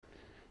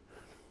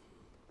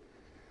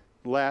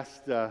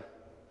Last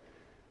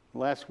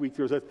week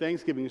there was a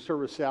Thanksgiving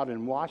service out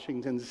in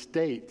Washington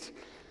State,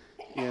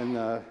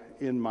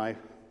 in my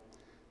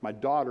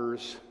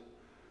daughter's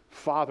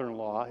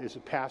father-in-law is a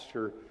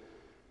pastor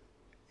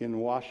in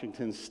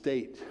Washington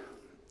State,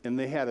 and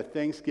they had a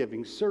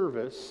Thanksgiving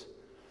service,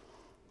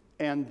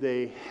 and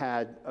they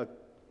had a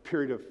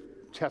period of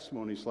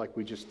testimonies like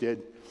we just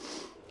did,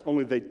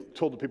 only they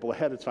told the people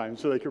ahead of time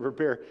so they could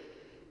prepare.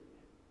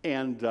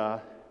 And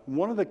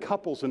one of the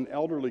couples, an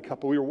elderly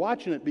couple, we were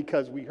watching it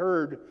because we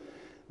heard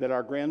that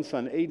our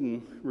grandson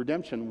Aiden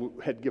Redemption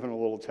had given a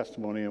little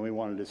testimony, and we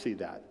wanted to see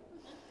that.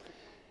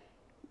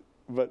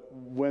 But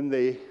when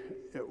they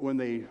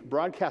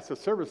broadcast the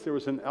service, there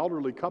was an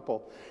elderly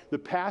couple. The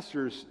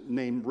pastor's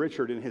named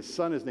Richard, and his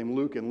son is named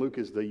Luke, and Luke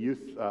is the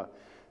youth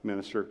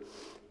minister.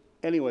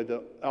 Anyway,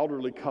 the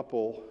elderly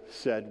couple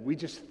said, "We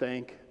just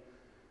thank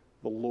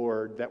the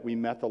Lord that we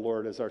met the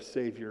Lord as our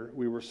Savior.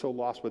 We were so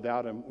lost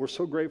without Him. We're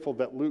so grateful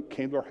that Luke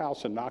came to our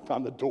house and knocked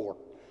on the door."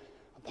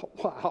 I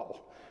thought, wow,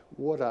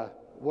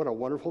 what a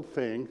wonderful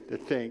thing to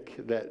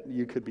think that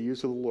you could be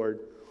used of the Lord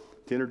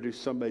to introduce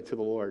somebody to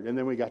the Lord. And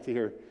then we got to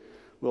hear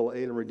little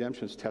Aiden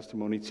Redemption's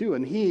testimony too,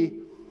 and he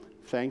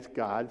thanked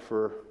God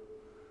for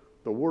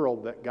the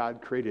world that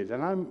God created.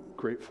 And I'm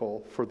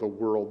grateful for the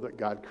world that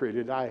God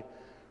created. I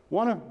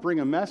want to bring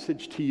a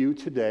message to you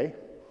today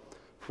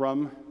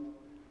from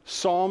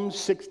Psalm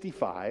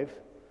 65,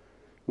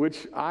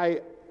 which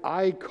I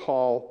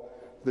call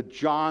the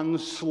John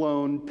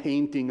Sloan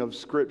painting of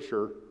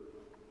Scripture.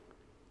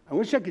 I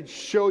wish I could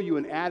show you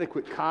an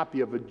adequate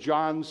copy of a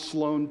John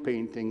Sloan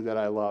painting that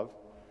I love.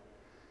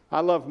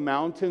 I love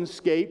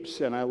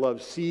mountainscapes and I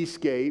love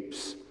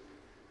seascapes.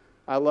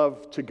 I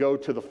love to go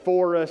to the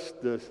forest,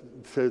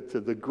 to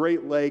the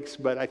Great Lakes,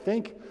 but I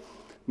think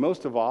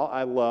most of all,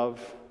 I love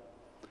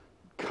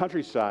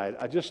countryside.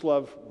 I just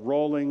love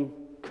rolling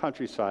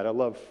countryside. I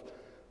love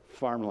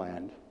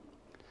farmland.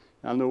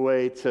 On the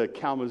way to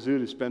Kalamazoo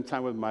to spend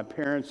time with my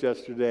parents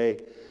yesterday,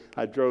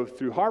 I drove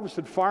through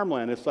harvested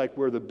farmland. It's like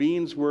where the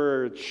beans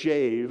were, it's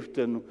shaved,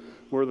 and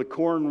where the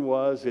corn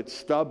was, it's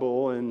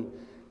stubble, and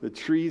the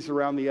trees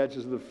around the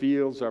edges of the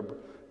fields are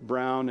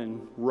brown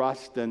and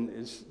rust, and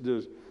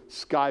the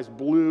sky's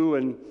blue,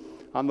 and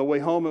on the way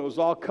home it was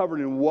all covered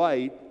in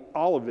white.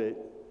 All of it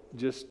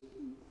just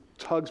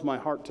tugs my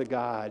heart to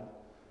God.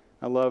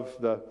 I love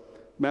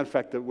matter of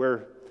fact, that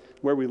where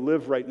we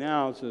live right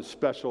now is a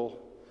special,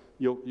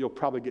 you'll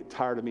probably get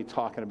tired of me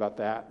talking about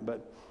that,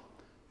 but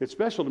it's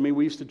special to me.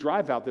 We used to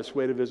drive out this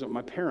way to visit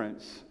my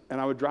parents,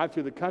 and I would drive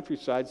through the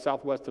countryside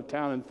southwest of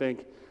town and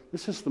think,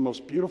 this is the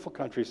most beautiful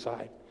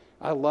countryside.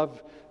 I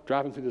love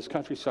driving through this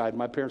countryside.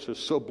 My parents are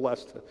so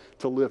blessed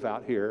to live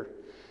out here,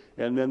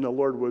 and then the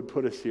Lord would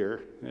put us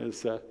here.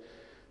 It's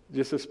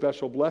just a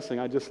special blessing.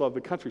 I just love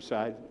the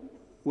countryside.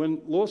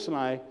 When Lois and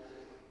I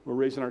were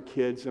raising our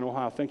kids in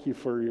Ohio, thank you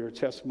for your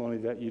testimony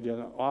that you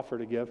didn't offer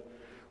to give.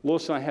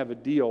 Lois and I have a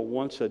deal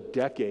once a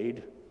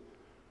decade.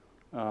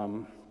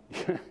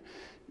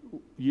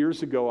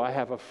 Years ago, I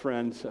have a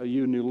friend,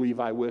 you knew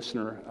Levi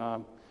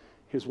Wisner.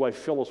 His wife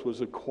Phyllis was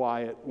a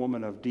quiet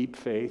woman of deep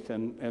faith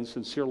and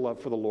sincere love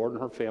for the Lord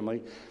and her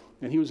family.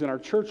 And he was in our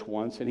church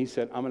once, and he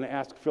said, "I'm going to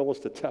ask Phyllis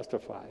to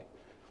testify."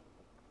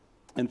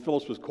 And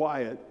Phyllis was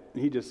quiet,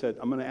 and he just said,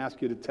 "I'm going to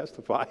ask you to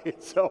testify."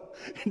 So,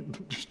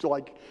 just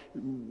like,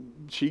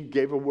 she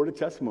gave a word of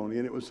testimony,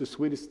 and it was the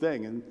sweetest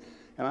thing. And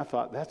I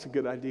thought, that's a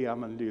good idea. I'm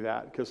going to do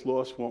that, because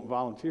Lois won't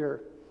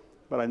volunteer.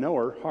 But I know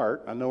her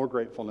heart. I know her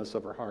gratefulness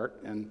of her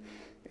heart.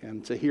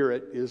 And to hear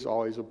it is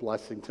always a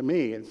blessing to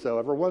me. And so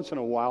every once in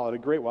a while, at a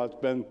great while, it's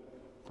been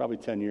probably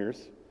 10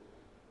 years,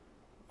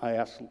 I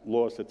asked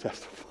Lois to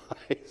testify.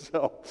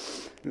 So,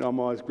 I'm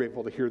always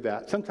grateful to hear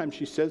that. Sometimes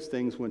she says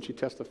things when she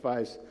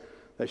testifies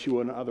that she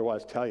wouldn't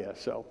otherwise tell you.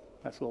 So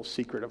that's a little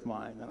secret of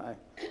mine. And I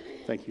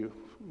thank you,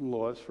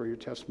 Lois, for your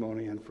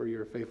testimony and for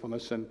your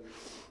faithfulness. And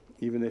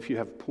even if you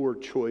have poor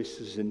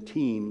choices in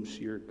teams,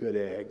 you're a good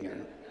egg.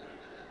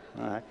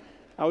 And,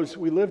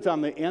 we lived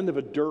on the end of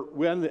a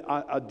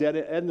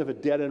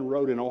dead-end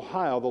road in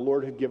Ohio. The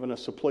Lord had given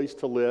us a place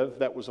to live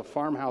that was a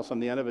farmhouse on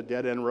the end of a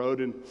dead-end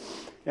road,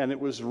 and it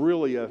was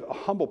really a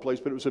humble place,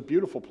 but it was a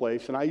beautiful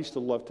place, and I used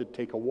to love to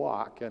take a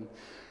walk. And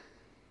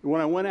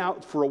when I went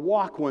out for a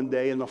walk one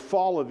day in the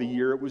fall of the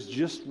year, it was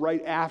just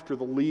right after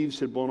the leaves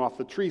had blown off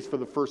the trees for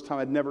the first time.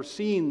 I'd never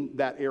seen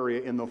that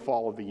area in the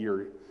fall of the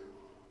year.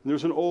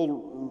 There's an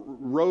old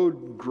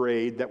road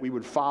grade that we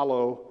would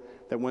follow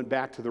that went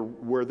back to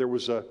where there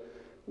was a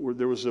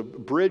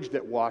bridge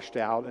that washed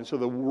out, and so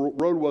the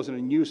road wasn't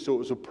in use, so it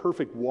was a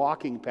perfect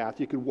walking path.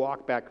 You could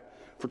walk back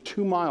for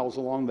 2 miles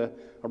around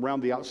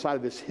the outside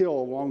of this hill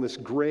along this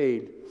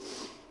grade.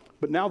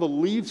 But now the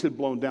leaves had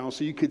blown down,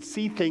 so you could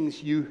see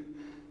things you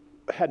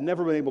had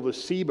never been able to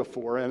see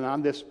before. And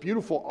on this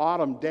beautiful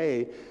autumn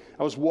day,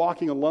 I was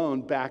walking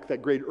alone back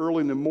that grade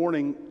early in the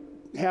morning,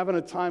 having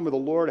a time with the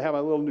Lord, having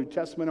a little New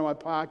Testament in my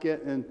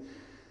pocket, and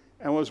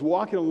I was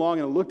walking along,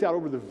 and I looked out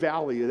over the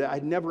valley that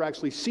I'd never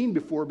actually seen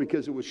before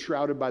because it was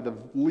shrouded by the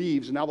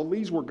leaves. And now the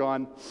leaves were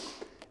gone.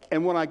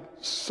 And when I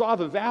saw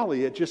the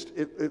valley,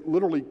 it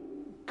literally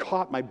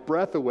caught my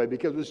breath away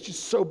because it was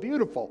just so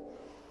beautiful.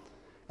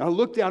 And I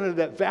looked down into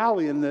that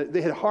valley, and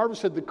they had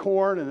harvested the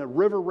corn, and a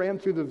river ran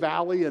through the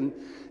valley, and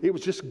it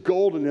was just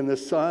golden in the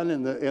sun,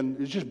 and it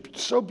was just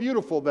so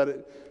beautiful that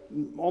it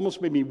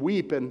almost made me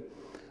weep. And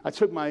I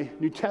took my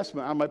New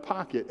Testament out of my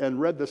pocket and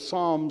read the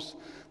Psalms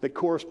that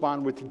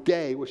correspond with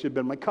today, which had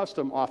been my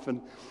custom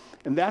often.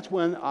 And that's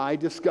when I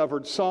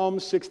discovered Psalm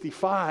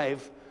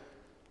 65.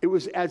 It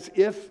was as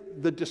if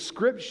the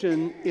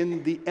description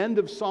in the end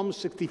of Psalm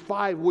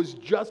 65 was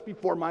just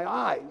before my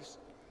eyes.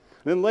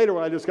 And then later,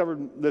 when I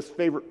discovered this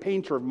favorite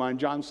painter of mine,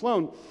 John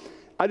Sloan,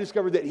 I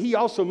discovered that he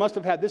also must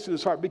have had this in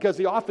his heart because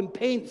he often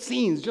paints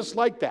scenes just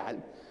like that.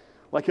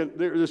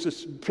 There's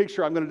this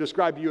picture I'm going to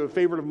describe to you. A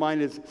favorite of mine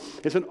is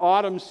an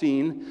autumn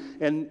scene,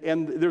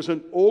 and there's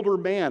an older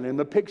man in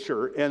the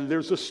picture, and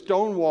there's a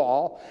stone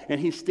wall, and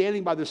he's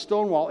standing by the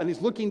stone wall, and he's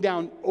looking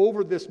down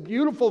over this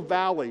beautiful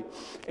valley,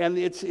 and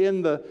it's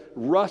in the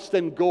rust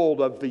and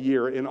gold of the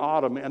year in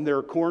autumn, and there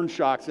are corn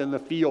shocks in the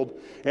field,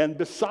 and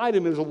beside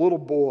him is a little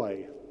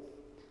boy.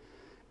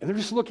 And they're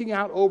just looking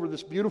out over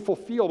this beautiful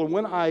field. And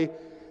when I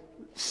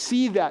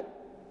see that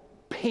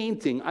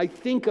painting, I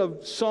think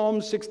of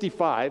Psalm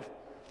 65.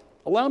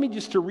 Allow me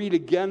just to read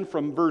again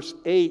from verse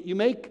 8. You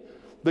make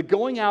the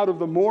going out of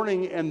the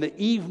morning and the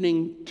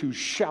evening to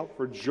shout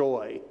for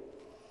joy.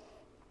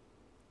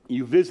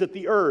 You visit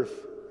the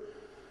earth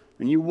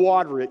and you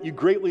water it. You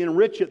greatly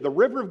enrich it. The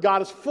river of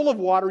God is full of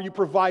water. You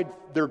provide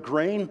their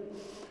grain,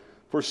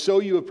 for so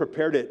you have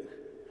prepared it.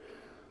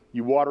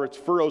 You water its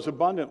furrows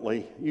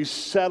abundantly. You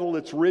settle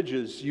its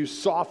ridges. You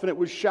soften it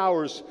with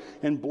showers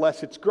and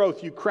bless its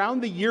growth. You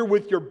crown the year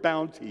with your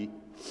bounty.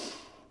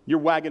 Your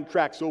wagon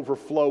tracks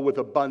overflow with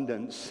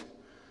abundance.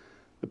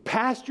 The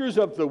pastures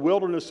of the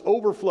wilderness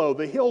overflow.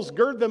 The hills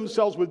gird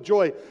themselves with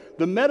joy.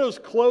 The meadows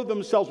clothe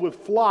themselves with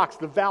flocks.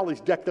 The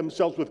valleys deck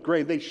themselves with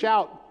grain. They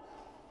shout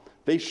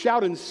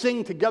and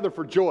sing together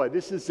for joy.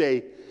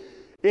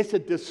 It's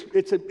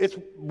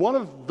one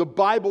of the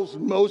Bible's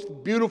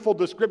most beautiful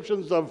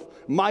descriptions of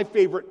my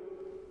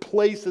favorite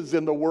places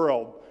in the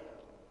world.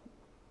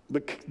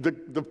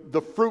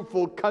 The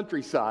fruitful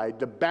countryside,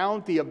 the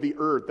bounty of the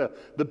earth,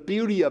 the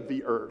beauty of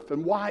the earth.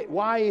 And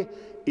why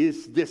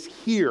is this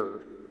here?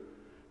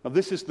 Now,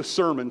 this is the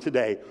sermon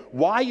today.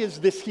 Why is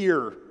this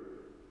here?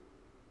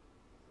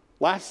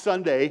 Last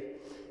Sunday,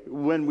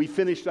 when we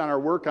finished on our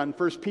work on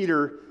 1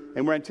 Peter,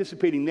 and we're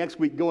anticipating next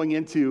week going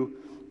into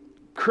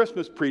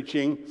Christmas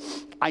preaching,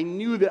 I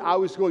knew that I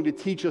was going to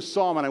teach a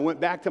psalm, and I went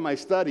back to my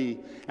study,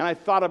 and I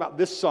thought about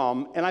this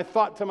psalm, and I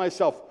thought to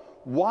myself,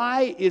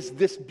 why is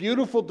this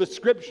beautiful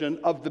description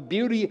of the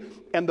beauty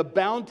and the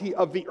bounty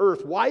of the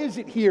earth, why is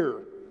it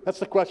here? That's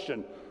the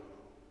question.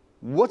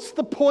 What's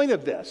the point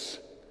of this?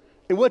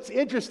 And what's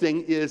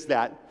interesting is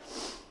that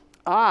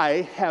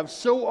I have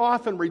so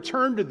often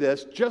returned to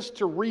this just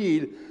to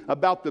read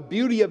about the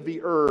beauty of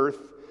the earth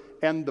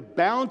and the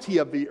bounty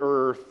of the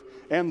earth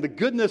and the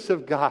goodness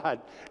of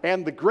God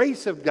and the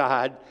grace of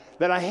God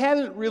that I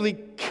hadn't really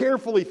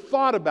carefully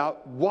thought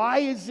about. Why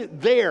is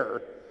it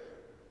there?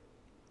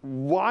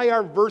 Why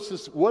are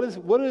verses, what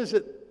does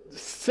it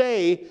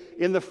say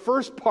in the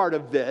first part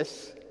of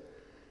this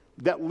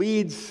that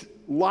leads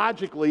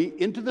logically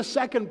into the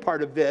second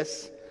part of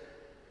this?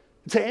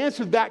 To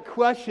answer that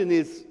question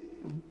is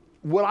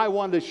what I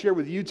wanted to share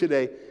with you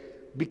today,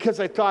 because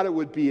I thought it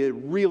would be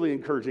really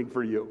encouraging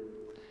for you.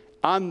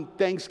 On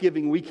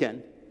Thanksgiving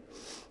weekend,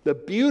 the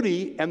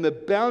beauty and the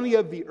bounty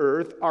of the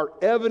earth are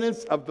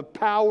evidence of the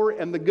power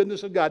and the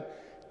goodness of God.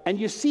 And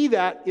you see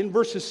that in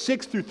verses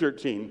 6 through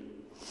 13.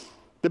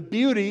 The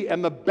beauty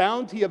and the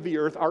bounty of the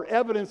earth are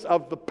evidence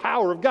of the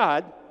power of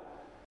God.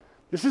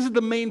 This isn't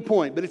the main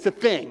point, but it's a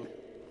thing.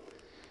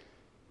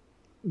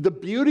 The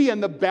beauty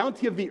and the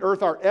bounty of the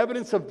earth are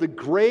evidence of the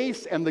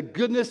grace and the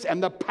goodness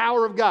and the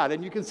power of God.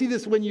 And you can see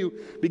this when you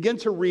begin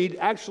to read,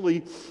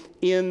 actually,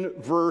 in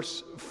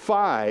verse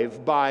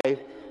 5, by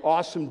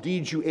awesome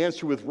deeds you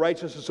answer with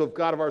righteousness of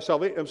God of our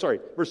salvation.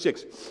 Verse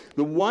 6.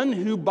 The one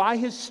who by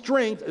his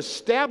strength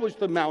established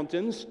the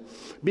mountains,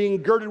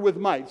 being girded with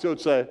might. So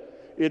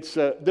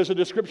there's a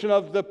description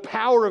of the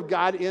power of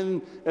God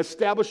in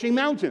establishing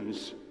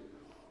mountains.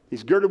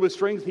 He's girded with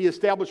strength, he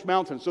established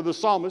mountains. So the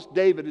psalmist,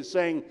 David, is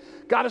saying,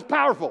 God is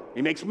powerful.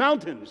 He makes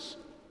mountains.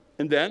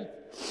 And then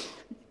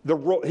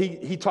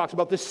he talks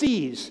about the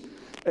seas.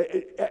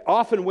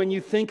 Often when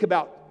you think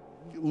about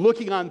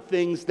looking on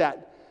things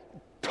that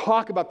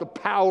talk about the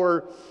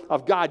power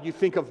of God, you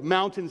think of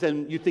mountains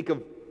and you think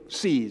of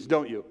seas,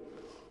 don't you?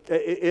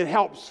 It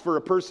helps for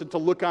a person to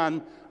look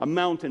on a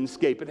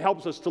mountainscape. It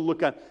helps us to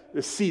look at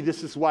the sea.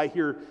 This is why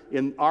here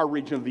in our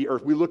region of the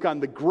earth, we look on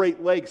the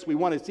Great Lakes. We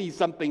want to see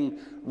something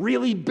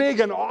really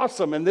big and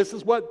awesome. And this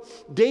is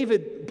what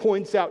David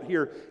points out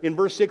here in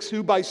verse 6,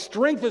 who by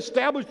strength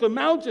established the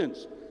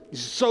mountains.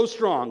 He's so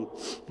strong,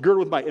 girded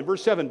with might. In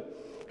verse 7,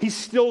 he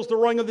stills the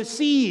roaring of the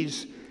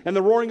seas and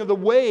the roaring of the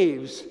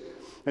waves.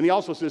 And he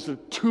also says the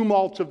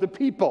tumult of the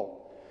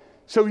people.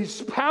 So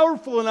he's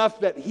powerful enough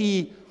that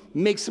he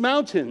makes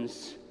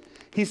mountains.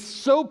 He's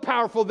so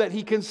powerful that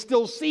he can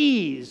still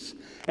seize,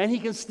 and he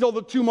can still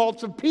the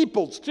tumults of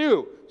peoples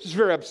too. Which is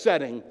very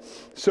upsetting.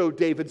 So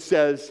David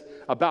says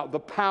about the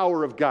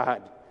power of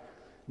God.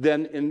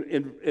 Then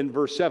in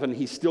verse 7,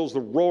 he stills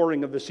the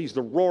roaring of the seas,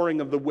 the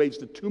roaring of the waves,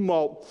 the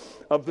tumult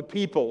of the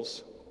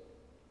peoples.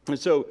 And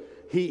so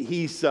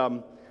he's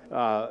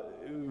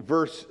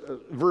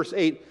verse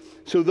 8,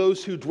 so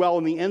those who dwell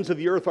in the ends of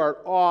the earth are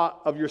at awe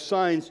of your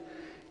signs.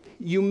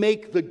 You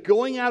make the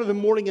going out of the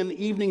morning and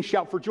the evening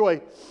shout for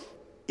joy.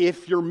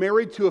 If you're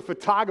married to a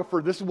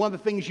photographer, this is one of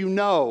the things you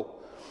know.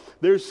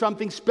 There's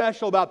something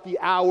special about the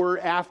hour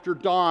after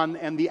dawn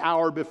and the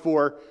hour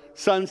before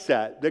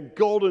sunset, the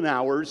golden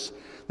hours.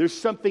 There's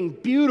something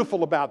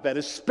beautiful about that,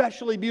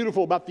 especially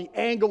beautiful about the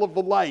angle of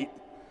the light.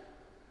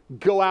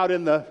 Go out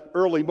in the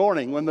early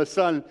morning when the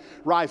sun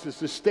rises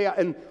to stay out,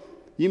 and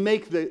you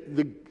make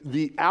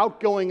the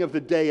outgoing of the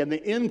day and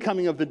the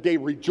incoming of the day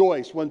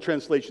rejoice. One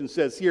translation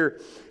says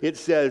here, it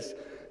says,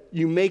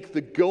 you make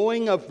the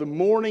going of the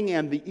morning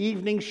and the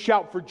evening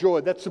shout for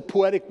joy. That's a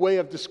poetic way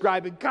of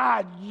describing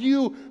God.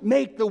 You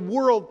make the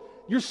world.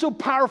 You're so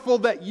powerful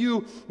that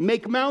you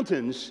make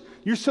mountains.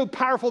 You're so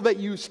powerful that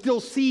you still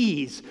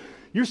seize.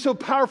 You're so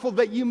powerful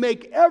that you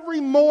make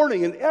every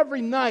morning and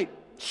every night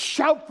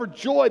shout for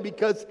joy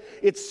because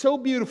it's so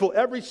beautiful.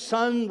 Every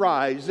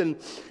sunrise and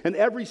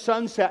every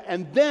sunset.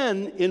 And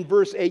then in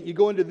verse 8, you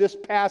go into this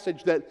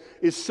passage that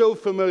is so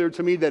familiar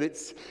to me that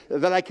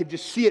I could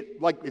just see it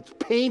like it's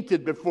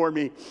painted before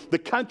me. The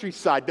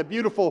countryside, the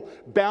beautiful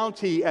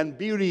bounty and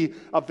beauty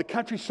of the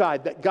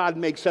countryside that God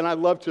makes. And I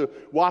love to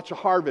watch a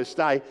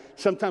harvest. I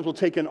sometimes will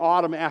take an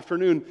autumn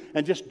afternoon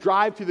and just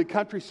drive through the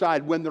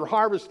countryside when they're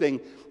harvesting.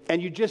 And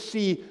you just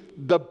see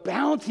the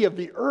bounty of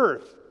the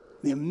earth.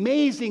 The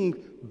amazing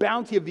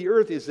bounty of the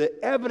earth is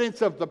the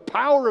evidence of the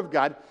power of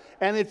God,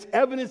 and it's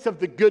evidence of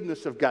the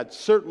goodness of God.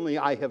 Certainly,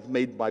 I have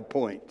made my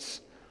points.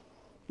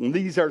 And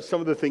these are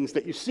some of the things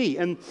that you see.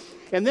 And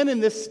then in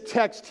this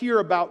text here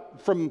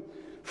about from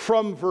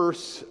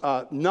verse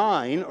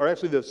 9, or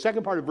actually the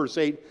second part of verse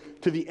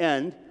 8 to the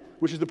end,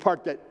 which is the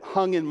part that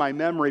hung in my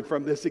memory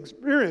from this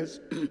experience,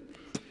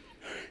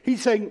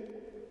 he's saying,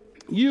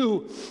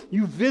 you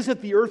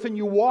visit the earth and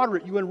you water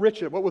it, you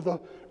enrich it. What would the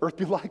earth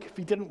be like if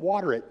he didn't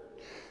water it?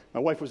 My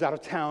wife was out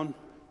of town.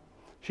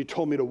 She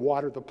told me to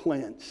water the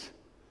plants.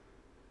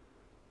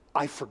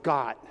 I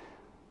forgot.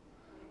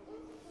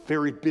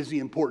 Very busy,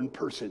 important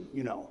person,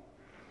 you know.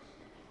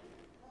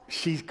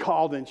 She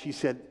called and she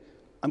said,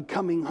 I'm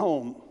coming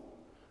home.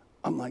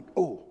 I'm like,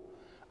 oh,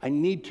 I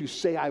need to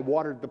say I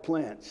watered the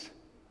plants.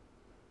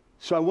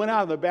 So I went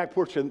out on the back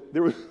porch and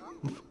there was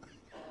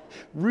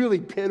really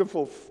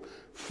pitiful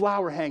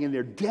flower hanging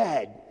there,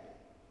 dead,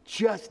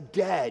 just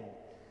dead.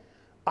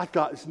 I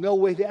thought, there's no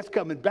way that's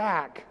coming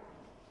back.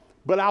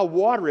 But I'll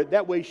water it.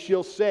 That way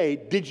she'll say,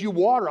 did you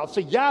water? I'll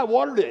say, yeah, I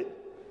watered it.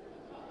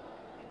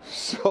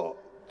 So,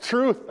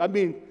 truth. I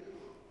mean,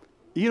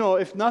 you know,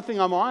 if nothing,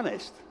 I'm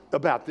honest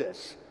about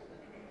this.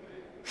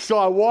 So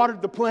I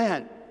watered the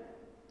plant.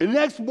 And the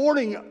next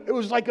morning, it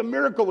was like a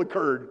miracle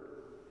occurred.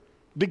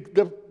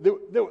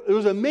 It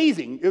was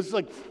amazing. It was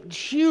like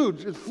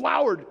huge. It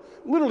flowered,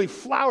 literally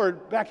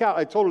flowered back out.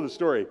 I told her the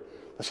story.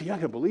 I said, you're not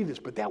going to believe this,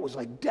 but that was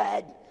like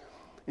dead.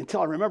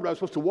 Until I remembered I was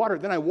supposed to water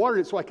it. Then I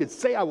watered it so I could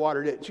say I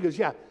watered it. She goes,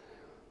 yeah,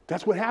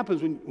 that's what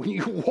happens when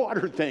you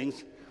water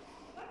things.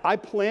 I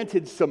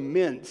planted some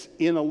mint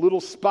in a little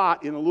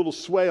spot, in a little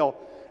swale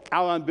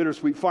out on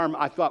Bittersweet Farm.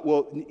 I thought,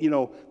 well, you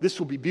know, this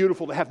will be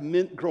beautiful to have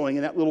mint growing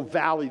in that little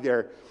valley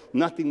there.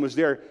 Nothing was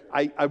there.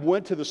 I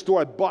went to the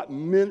store. I bought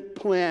mint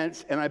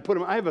plants, and I put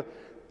them.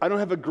 I don't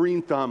have a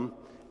green thumb,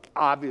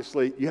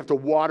 obviously. You have to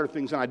water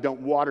things, and I don't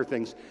water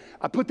things.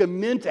 I put the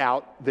mint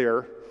out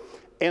there.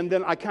 And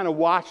then I kind of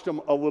watched them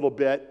a little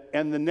bit.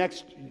 And in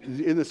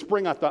the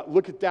spring, I thought,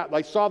 look at that.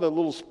 I saw the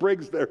little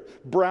sprigs there,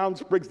 brown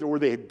sprigs there where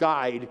they had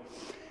died.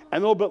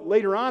 And a little bit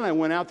later on, I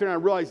went out there and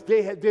I realized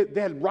they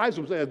had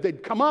rhizomes.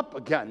 They'd come up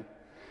again.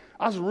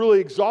 I was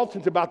really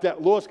exultant about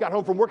that. Lois got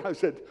home from work. I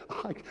said,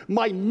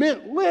 my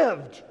mint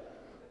lived.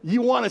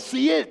 You want to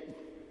see it?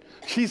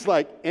 She's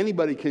like,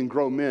 anybody can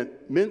grow mint.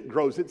 Mint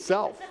grows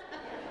itself.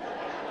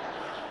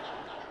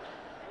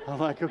 I'm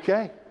like,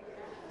 okay.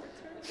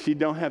 She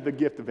don't have the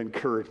gift of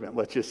encouragement,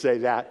 let's just say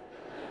that.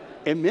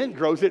 And mint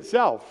grows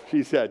itself,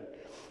 she said.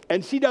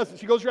 And she does.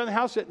 She goes around the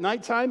house at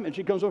nighttime, and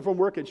she comes home from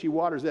work, and she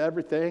waters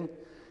everything,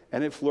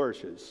 and it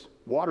flourishes.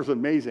 Water's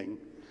amazing.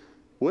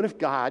 What if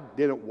God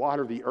didn't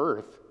water the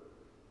earth?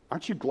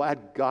 Aren't you glad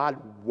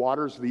God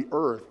waters the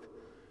earth?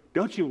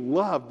 Don't you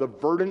love the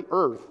verdant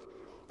earth?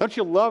 Don't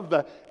you love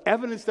the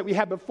evidence that we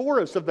have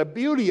before us of the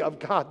beauty of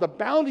God, the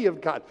bounty of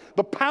God,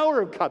 the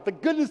power of God, the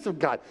goodness of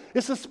God?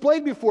 It's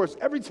displayed before us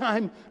every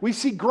time we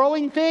see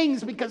growing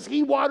things because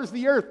He waters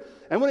the earth.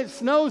 And when it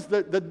snows,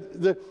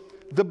 the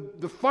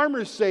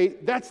farmers say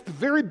that's the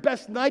very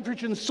best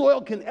nitrogen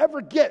soil can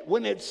ever get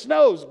when it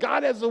snows.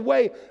 God has a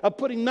way of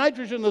putting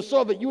nitrogen in the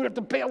soil that you would have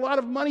to pay a lot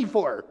of money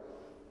for.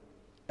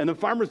 And the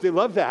farmers, they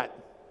love that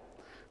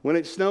when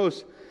it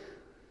snows.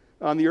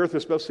 on the earth,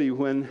 especially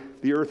when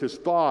the earth is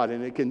thawed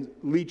and it can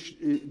leach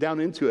down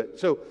into it.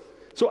 So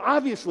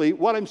obviously,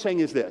 what I'm saying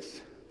is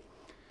this.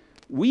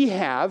 We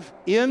have,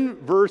 in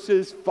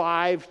verses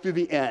 5 through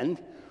the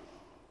end,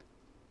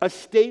 a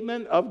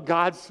statement of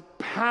God's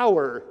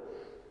power.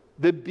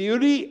 The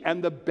beauty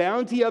and the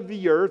bounty of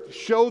the earth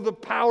show the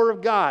power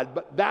of God,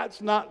 but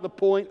that's not the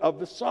point of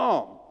the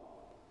psalm.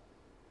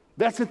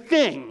 That's a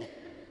thing,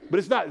 but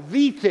it's not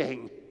the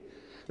thing.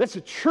 That's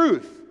a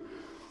truth,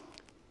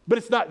 but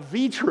it's not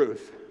the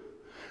truth.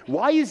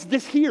 Why is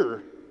this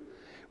here?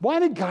 Why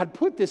did God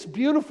put this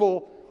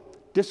beautiful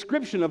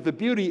description of the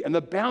beauty and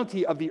the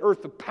bounty of the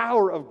earth, the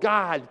power of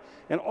God,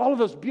 and all of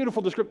those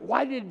beautiful descriptions?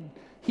 Why did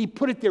he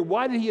put it there?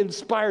 Why did he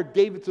inspire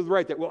David to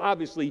write that? Well,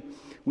 obviously,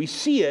 we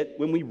see it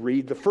when we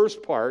read the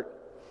first part.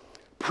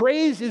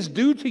 Praise is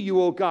due to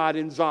you, O God,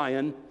 in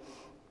Zion.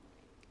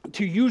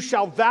 To you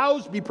shall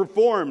vows be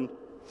performed.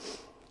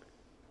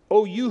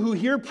 O you who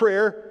hear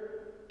prayer,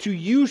 to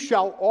you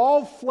shall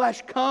all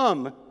flesh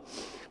come.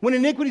 When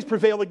iniquities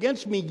prevail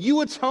against me,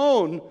 you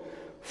atone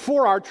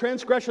for our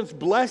transgressions.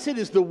 Blessed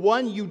is the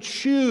one you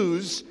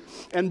choose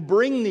and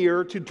bring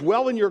near to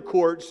dwell in your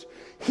courts.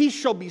 He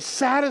shall be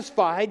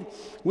satisfied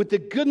with the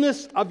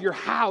goodness of your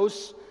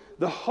house,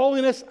 the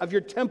holiness of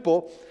your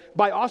temple.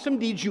 By awesome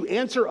deeds you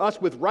answer us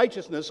with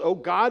righteousness, O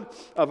God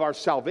of our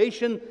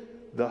salvation,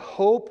 the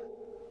hope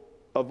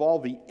of all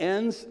the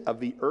ends of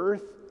the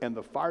earth and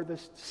the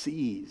farthest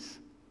seas.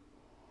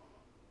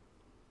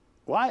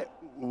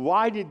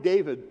 Why did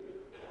David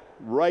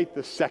write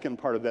the second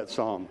part of that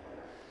psalm?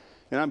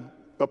 And I'm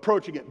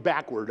approaching it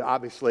backward,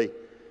 obviously.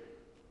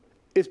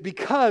 It's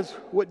because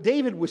what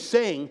David was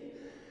saying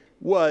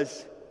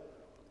was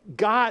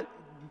God,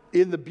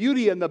 in the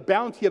beauty and the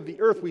bounty of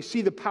the earth, we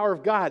see the power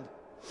of God.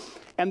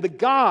 And the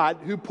God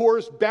who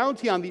pours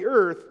bounty on the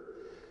earth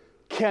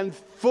can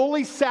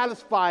fully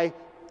satisfy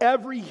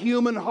every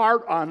human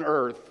heart on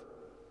earth.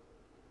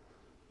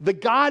 The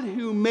God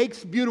who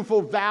makes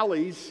beautiful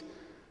valleys,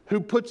 who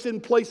puts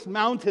in place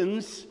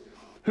mountains,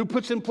 who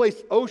puts in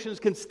place oceans,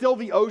 can still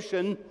the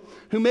ocean,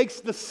 who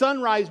makes the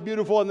sunrise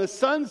beautiful and the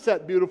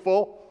sunset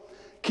beautiful,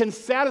 can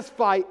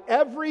satisfy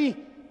every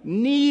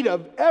need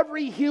of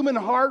every human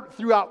heart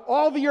throughout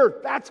all the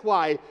earth. That's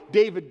why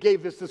David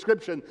gave this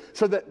description,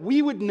 so that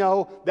we would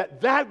know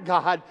that that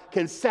God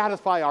can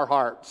satisfy our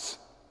hearts.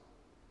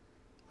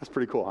 That's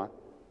pretty cool, huh?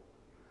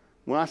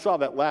 When I saw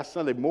that last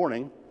Sunday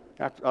morning,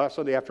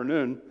 Sunday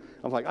afternoon,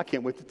 I was like, I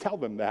can't wait to tell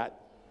them that.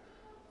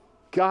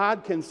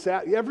 God can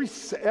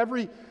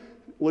every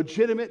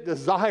legitimate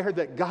desire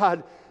that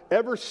God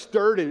ever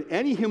stirred in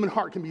any human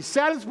heart can be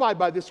satisfied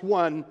by this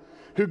one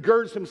who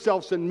girds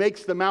himself and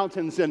makes the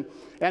mountains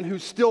and who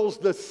stills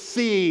the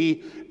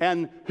sea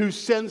and who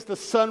sends the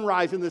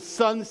sunrise and the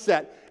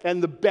sunset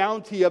and the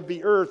bounty of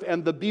the earth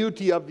and the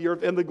beauty of the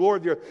earth and the glory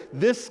of the earth.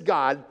 This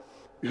God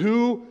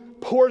who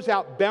pours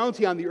out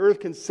bounty on the earth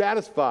can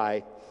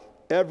satisfy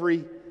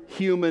every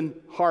human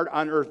heart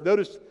on earth.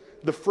 Notice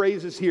the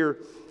phrases here.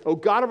 O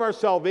God of our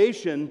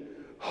salvation,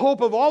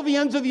 hope of all the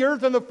ends of the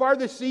earth and the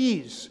farthest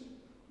seas.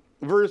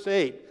 Verse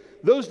 8.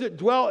 Those that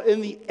dwell in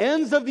the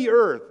ends of the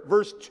earth.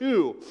 Verse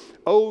 2.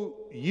 O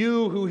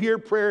you who hear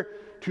prayer,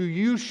 to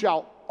you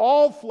shall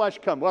all flesh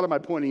come. What am I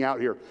pointing out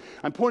here?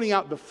 I'm pointing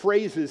out the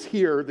phrases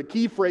here, the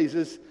key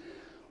phrases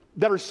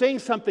that are saying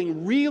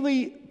something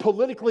really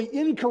politically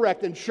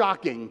incorrect and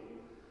shocking.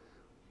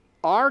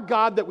 Our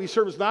God that we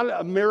serve is not an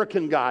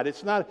American God.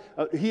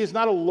 He is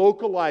not a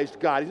localized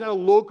God. He's not a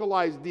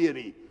localized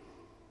deity.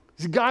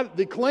 God,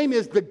 the claim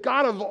is the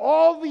God of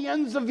all the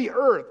ends of the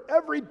earth,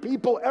 every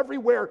people,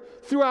 everywhere,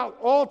 throughout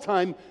all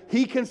time.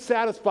 He can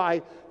satisfy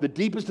the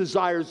deepest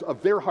desires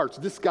of their hearts.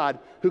 This God,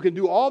 who can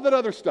do all that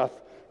other stuff,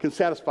 can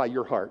satisfy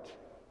your heart.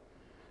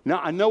 Now,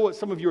 I know what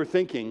some of you are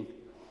thinking.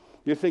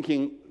 You're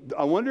thinking,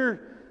 I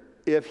wonder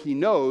if he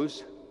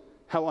knows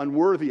how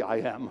unworthy I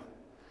am.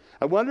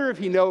 I wonder if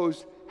he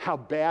knows how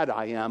bad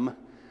I am.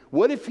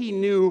 What if he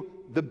knew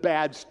the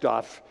bad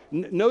stuff?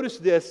 Notice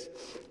this.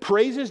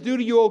 Praise is due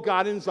to you, O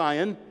God, in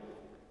Zion,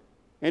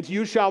 and to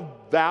you shall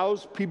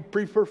vows be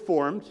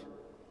performed.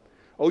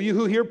 O you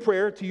who hear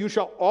prayer, to you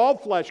shall all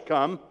flesh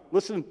come.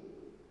 Listen.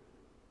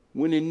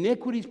 When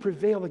iniquities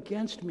prevail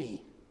against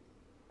me,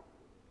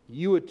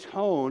 you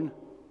atone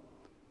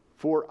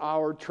for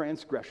our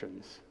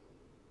transgressions.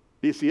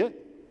 Do you see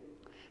it?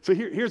 So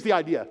here's the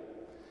idea.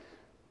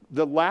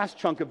 The last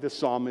chunk of this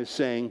psalm is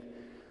saying,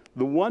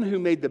 the one who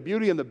made the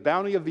beauty and the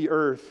bounty of the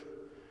earth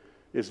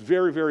is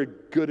very, very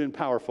good and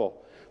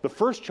powerful. The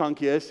first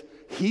chunk is,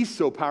 he's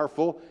so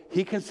powerful,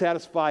 he can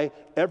satisfy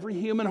every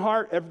human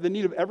heart, the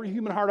need of every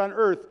human heart on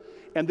earth.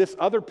 And this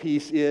other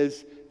piece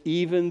is,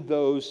 even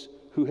those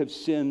who have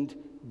sinned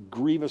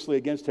grievously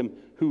against him,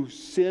 whose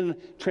sin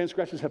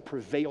transgressions have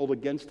prevailed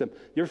against him.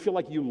 You ever feel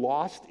like you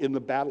lost in the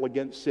battle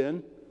against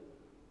sin?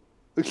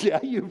 Yeah,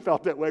 you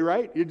felt that way,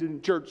 right? You did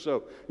in church,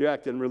 so you're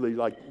acting really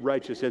like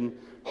righteous and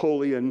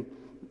holy and,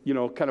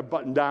 kind of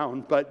buttoned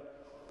down.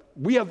 But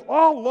we have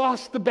all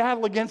lost the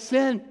battle against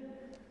sin.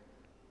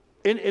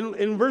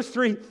 In verse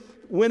 3,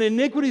 when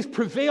iniquities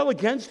prevail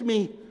against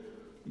me,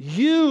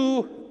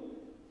 You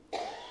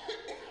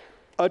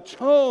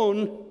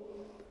atone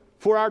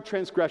for our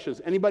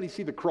transgressions. Anybody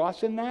see the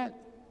cross in that?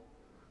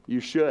 You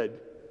should.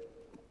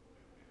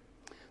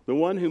 The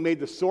one who made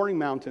the soaring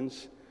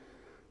mountains,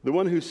 the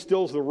one who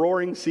stills the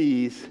roaring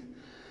seas,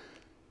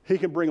 he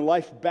can bring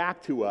life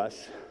back to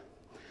us.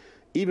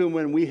 Even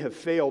when we have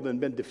failed and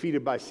been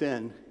defeated by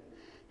sin,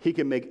 he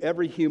can make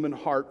every human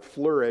heart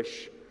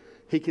flourish.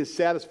 He can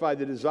satisfy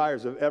the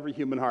desires of every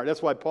human heart.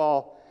 That's why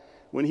Paul,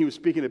 when he was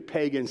speaking to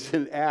pagans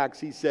in Acts,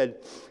 he said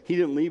he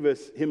didn't leave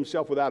us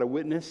himself without a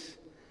witness.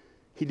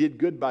 He did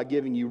good by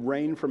giving you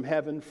rain from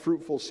heaven,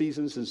 fruitful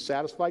seasons, and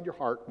satisfied your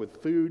heart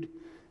with food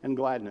and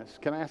gladness.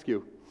 Can I ask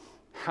you,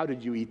 how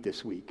did you eat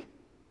this week?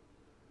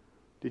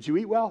 Did you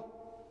eat well?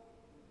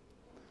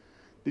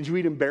 Did you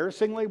eat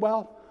embarrassingly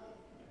well?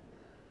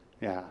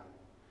 Yeah.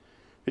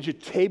 Is your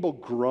table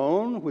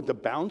grown with the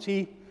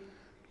bounty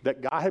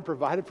that God had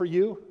provided for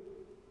you?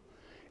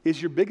 Is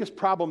your biggest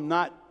problem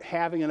not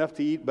having enough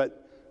to eat,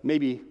 but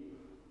maybe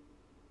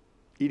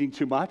eating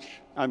too much?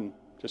 I'm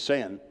just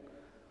saying.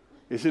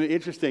 Isn't it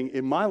interesting?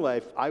 In my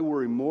life, I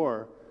worry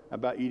more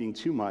about eating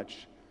too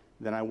much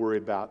than I worry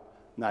about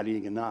not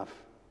eating enough.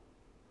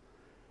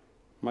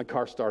 My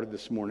car started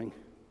this morning,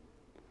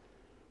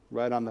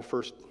 right on the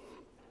first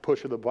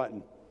push of the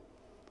button.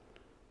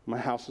 My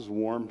house is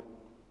warm.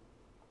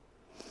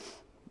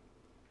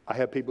 I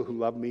have people who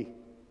love me.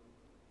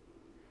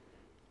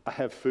 I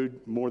have food,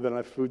 more than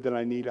enough food than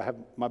I need.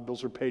 My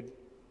bills are paid.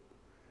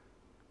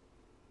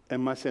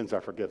 And my sins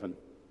are forgiven.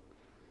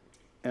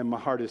 And my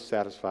heart is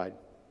satisfied.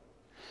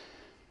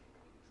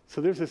 So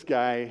there's this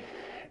guy,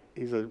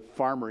 he's a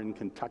farmer in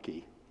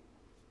Kentucky.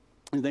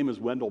 His name is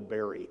Wendell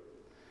Berry.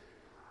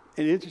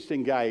 An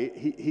interesting guy.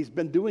 He's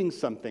been doing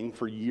something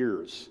for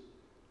years,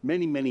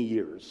 many, many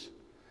years.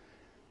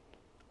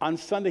 On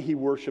Sunday, he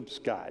worships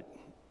God.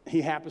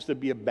 He happens to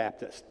be a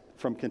Baptist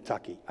from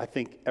Kentucky. I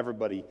think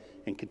everybody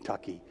in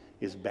Kentucky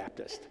is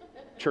Baptist.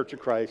 Church of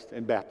Christ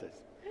and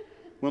Baptist.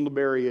 Wendell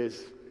Berry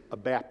is a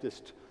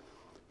Baptist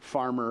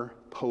farmer,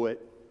 poet,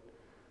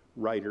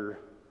 writer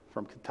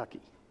from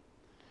Kentucky.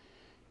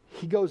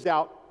 He goes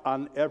out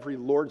on every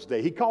Lord's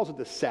Day. He calls it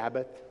the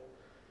Sabbath,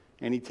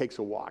 and he takes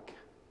a walk.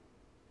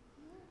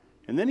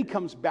 And then he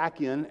comes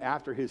back in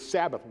after his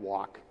Sabbath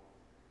walk,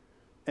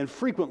 and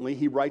frequently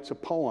he writes a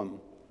poem.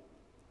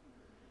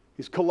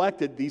 He's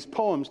collected these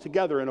poems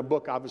together in a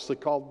book obviously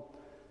called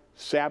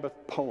Sabbath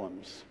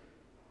Poems.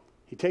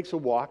 He takes a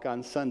walk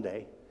on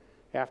Sunday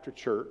after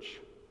church.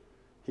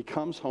 He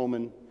comes home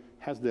and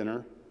has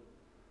dinner.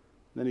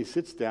 Then he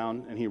sits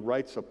down and he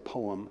writes a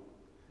poem.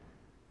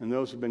 And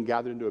those have been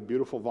gathered into a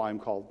beautiful volume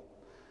called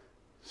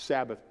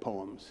Sabbath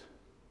Poems.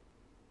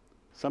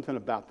 Something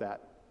about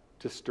that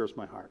just stirs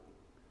my heart.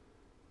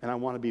 And I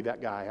want to be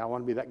that guy. I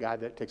want to be that guy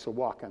that takes a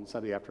walk on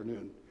Sunday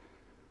afternoon.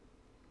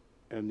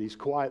 And he's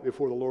quiet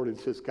before the Lord and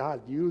says,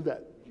 God, you're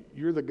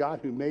the God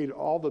who made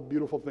all the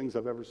beautiful things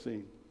I've ever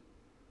seen.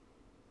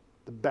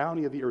 The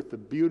bounty of the earth, the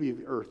beauty of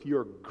the earth.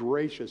 You're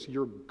gracious,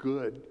 you're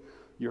good,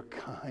 you're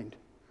kind,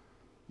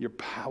 you're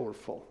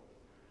powerful.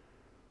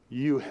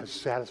 You have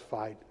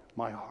satisfied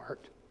my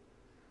heart,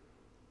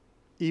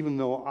 even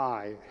though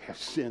I have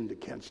sinned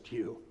against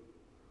you.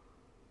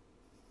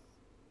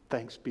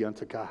 Thanks be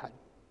unto God.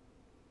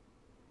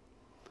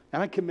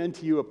 And I commend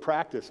to you a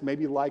practice,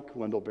 maybe like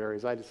Wendell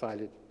Berry's. I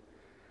decided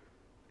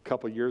a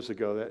couple years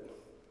ago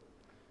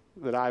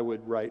that I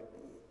would write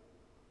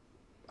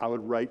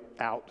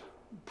out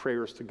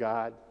prayers to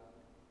God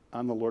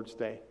on the Lord's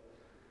Day.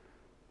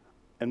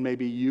 And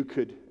maybe you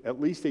could,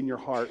 at least in your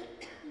heart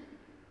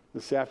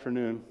this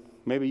afternoon,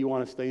 maybe you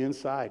want to stay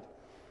inside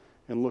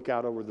and look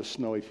out over the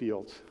snowy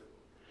fields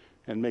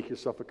and make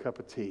yourself a cup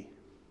of tea.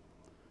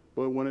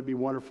 But wouldn't it be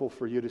wonderful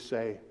for you to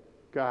say,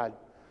 God,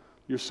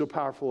 you're so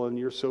powerful and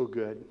you're so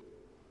good.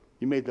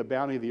 You made the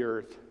bounty of the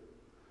earth.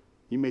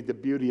 You made the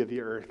beauty of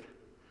the earth.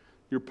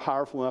 You're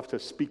powerful enough to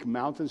speak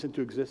mountains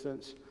into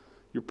existence.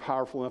 You're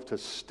powerful enough to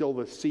still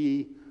the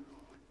sea.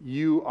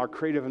 You are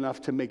creative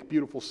enough to make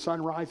beautiful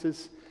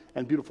sunrises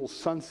and beautiful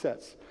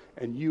sunsets.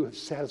 And you have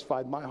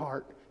satisfied my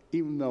heart,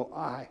 even though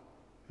I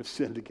have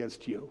sinned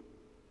against you.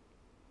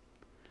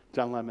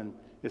 John Lemon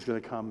is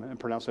going to come and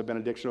pronounce a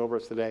benediction over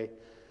us today.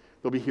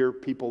 There'll be here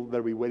people that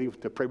will be waiting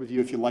to pray with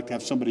you. If you'd like to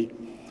have somebody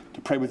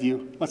to pray with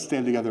you, let's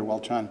stand together while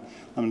John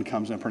Lemon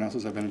comes and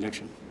pronounces a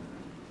benediction.